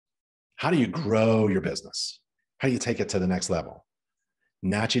How do you grow your business? How do you take it to the next level?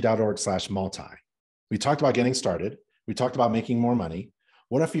 Nachi.org/multi. We talked about getting started. We talked about making more money.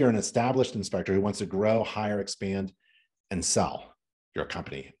 What if you're an established inspector who wants to grow, hire, expand, and sell your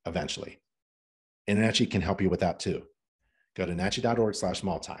company eventually? And Nachi can help you with that too. Go to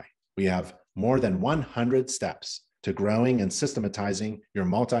nachi.org/multi. We have more than 100 steps to growing and systematizing your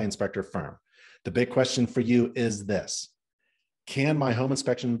multi-inspector firm. The big question for you is this: can my home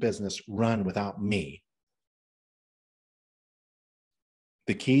inspection business run without me?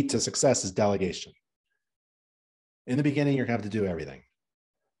 The key to success is delegation. In the beginning, you're going to have to do everything,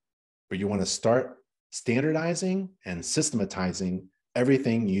 but you want to start standardizing and systematizing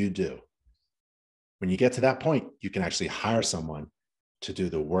everything you do. When you get to that point, you can actually hire someone to do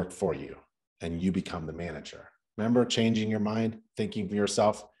the work for you, and you become the manager. Remember changing your mind, thinking of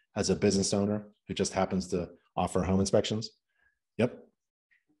yourself as a business owner who just happens to offer home inspections? Yep.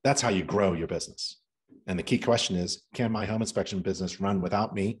 That's how you grow your business. And the key question is, can my home inspection business run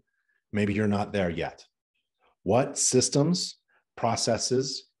without me? Maybe you're not there yet. What systems,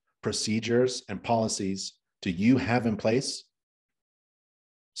 processes, procedures, and policies do you have in place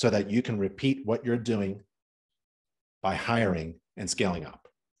so that you can repeat what you're doing by hiring and scaling up?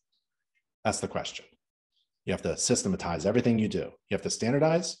 That's the question. You have to systematize everything you do. You have to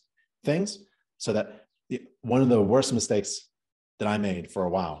standardize things so that one of the worst mistakes that I made for a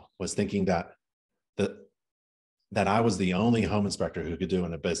while was thinking that I was the only home inspector who could do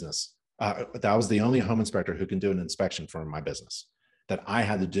in a business. That I was the only home inspector who can do an inspection for my business, that I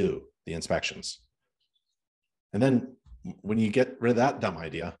had to do the inspections. And then when you get rid of that dumb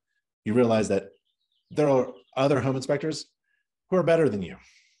idea, you realize that there are other home inspectors who are better than you,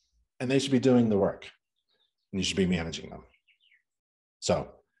 and they should be doing the work, and you should be managing them.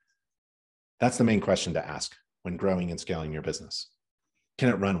 So that's the main question to ask when growing and scaling your business. Can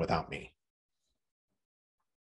it run without me?